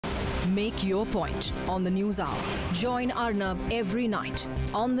Make your point on the News Hour. Join Arnab every night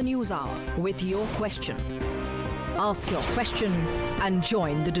on the News Hour with your question. Ask your question and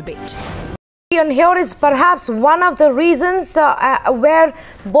join the debate. And here is perhaps one of the reasons where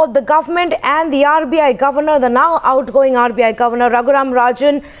both the government and the RBI governor, the now outgoing RBI governor Raghuram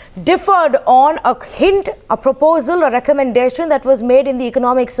Rajan, differed on a hint, a proposal, a recommendation that was made in the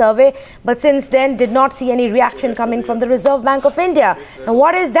economic survey, but since then did not see any reaction coming from the Reserve Bank of India. Now,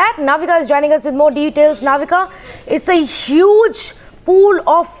 what is that? Navika is joining us with more details. Navika, it's a huge pool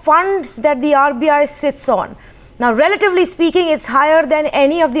of funds that the RBI sits on. Now, relatively speaking, it's higher than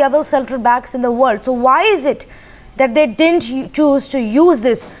any of the other central banks in the world. So why is it that they didn't choose to use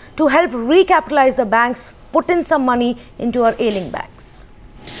this to help recapitalize the banks, put in some money into our ailing banks?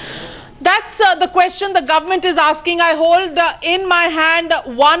 That's the question the government is asking. I hold in my hand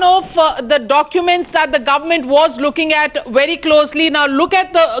one of the documents that the government was looking at very closely. Now, look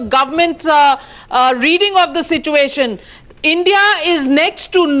at the government reading of the situation. India is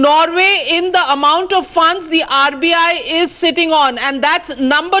next to Norway in the amount of funds the RBI is sitting on, and that's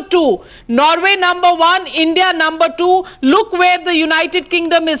number 2. Norway number 1, India number 2. Look where the United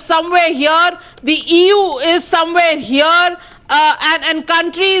Kingdom is, somewhere here. The EU is somewhere here. And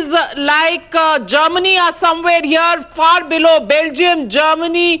countries like Germany are somewhere here, far below. Belgium,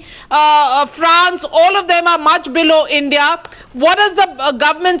 Germany, France, all of them are much below India. What does the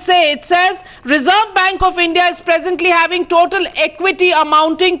government say? It says Reserve Bank of India is presently having total equity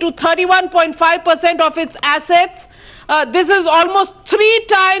amounting to 31.5% of its assets. This is almost 3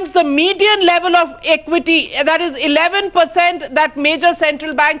 times the median level of equity, that is 11% that major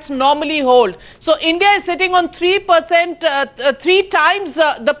central banks normally hold. So India is sitting on 3%, 3 times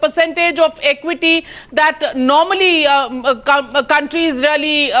the percentage of equity that normally countries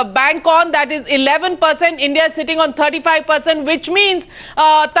really bank on. That is 11%. India is sitting on 35%, which means,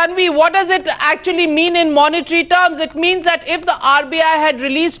 Tanvi, what does it actually mean in monetary terms? It means that if the RBI had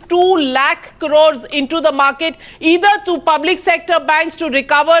released 2 lakh crores into the market, either to public sector banks to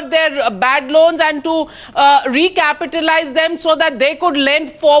recover their bad loans and to recapitalize them so that they could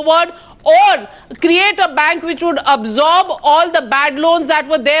lend forward, or create a bank which would absorb all the bad loans that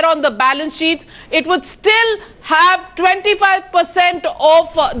were there on the balance sheets, it would still have 25%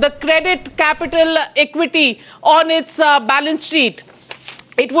 of the credit capital equity on its balance sheet.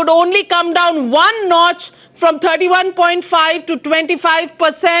 It would only come down 1 notch from 31.5 to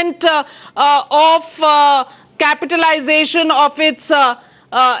 25% of capitalization of its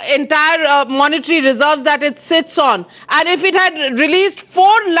entire monetary reserves that it sits on. And if it had released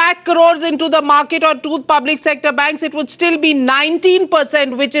 4 lakh crores into the market or 2 public sector banks, it would still be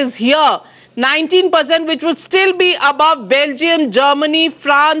 19%, which is here. 19%, which would still be above Belgium, Germany,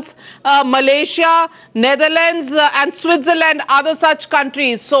 France, Malaysia, Netherlands, and Switzerland, other such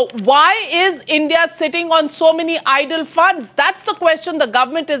countries. So why is India sitting on so many idle funds? That's the question the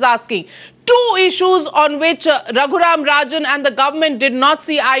government is asking. 2 issues on which Raghuram Rajan and the government did not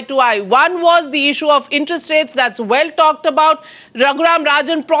see eye to eye. One was the issue of interest rates. That's well talked about. Raghuram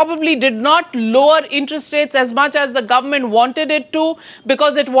Rajan probably did not lower interest rates as much as the government wanted it to,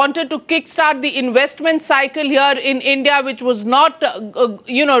 because it wanted to kickstart the investment cycle here in India, which was not,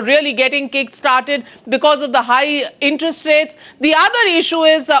 really getting kick-started because of the high interest rates. The other issue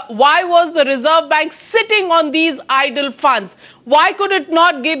is why was the Reserve Bank sitting on these idle funds? Why could it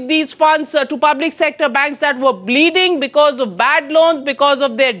not give these funds to public sector banks that were bleeding because of bad loans, because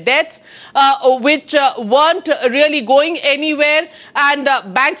of their debts, which weren't really going anywhere, and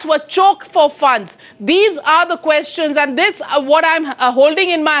banks were choked for funds? These are the questions, and this, what I'm holding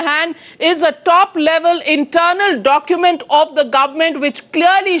in my hand, is a top-level internal document of the government, which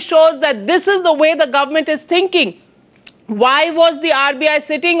clearly shows that this is the way the government is thinking. Why was the RBI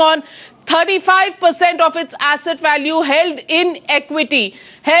sitting on 35% of its asset value held in equity,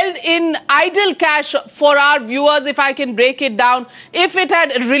 held in idle cash? For our viewers, if I can break it down, if it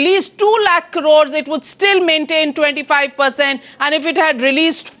had released 2 lakh crores, it would still maintain 25%. And if it had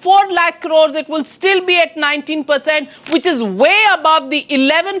released 4 lakh crores, it will still be at 19%, which is way above the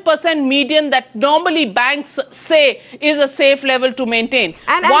 11% median that normally banks say is a safe level to maintain.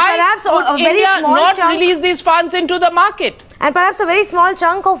 And why perhaps would India not release these funds into the market? And perhaps a very small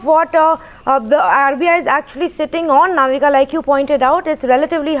chunk of what the RBI is actually sitting on, Navika, like you pointed out, is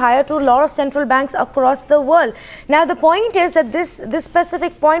relatively higher to a lot of central banks across the world. Now, the point is that this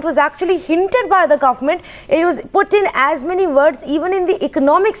specific point was actually hinted by the government. It was put in as many words even in the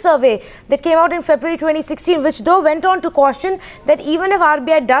economic survey that came out in February 2016, which though went on to caution that even if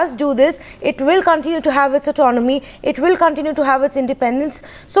RBI does do this, it will continue to have its autonomy, it will continue to have its independence.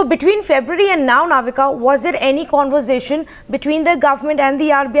 So between February and now, Navika, was there any conversation between the government and the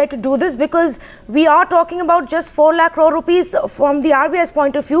RBI to do this? Because we are talking about just 4 lakh crore rupees from the RBI's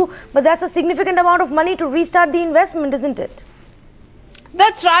point of view, but that's a significant amount of money to restart the investment, isn't it?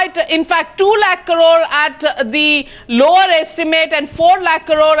 That's right. In fact, 2 lakh crore at the lower estimate and 4 lakh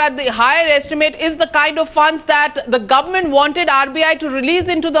crore at the higher estimate is the kind of funds that the government wanted RBI to release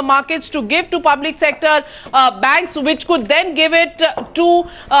into the markets to give to public sector banks, which could then give it to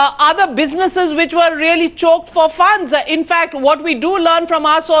other businesses which were really choked for funds. In fact, what we do learn from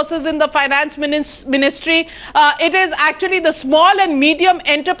our sources in the finance ministry, it is actually the small and medium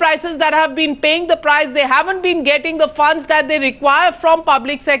enterprises that have been paying the price. They haven't been getting the funds that they require from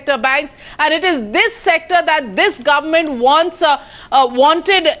public sector banks, and it is this sector that this government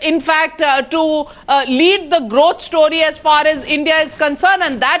wanted in fact to lead the growth story as far as India is concerned,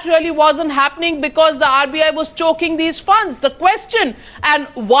 and that really wasn't happening because the RBI was choking these funds. The question and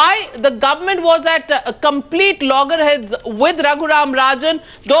why the government was at complete loggerheads with Raghuram Rajan,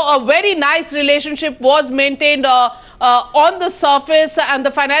 though a very nice relationship was maintained on the surface, and the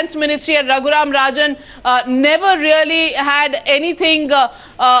finance ministry and Raghuram Rajan never really had anything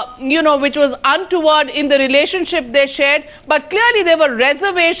which was untoward in the relationship they shared. But clearly there were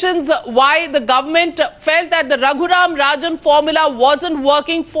reservations why the government felt that the Raghuram Rajan formula wasn't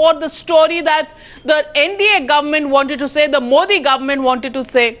working for the story that the NDA government wanted to say, the Modi government wanted to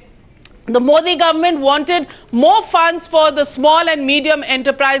say. The Modi government wanted more funds for the small and medium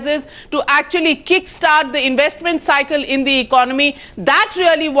enterprises to actually kickstart the investment cycle in the economy. That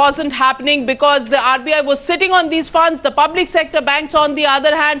really wasn't happening because the RBI was sitting on these funds. The public sector banks, on the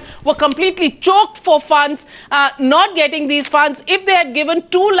other hand, were completely choked for funds, not getting these funds. If they had given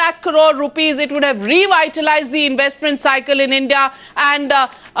 2 lakh crore rupees, it would have revitalized the investment cycle in India. And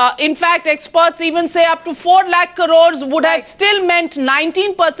in fact, experts even say up to 4 lakh crores would have still meant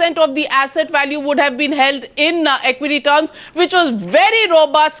 19% of the asset value would have been held in equity terms, which was very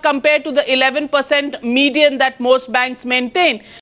robust compared to the 11% median that most banks maintain.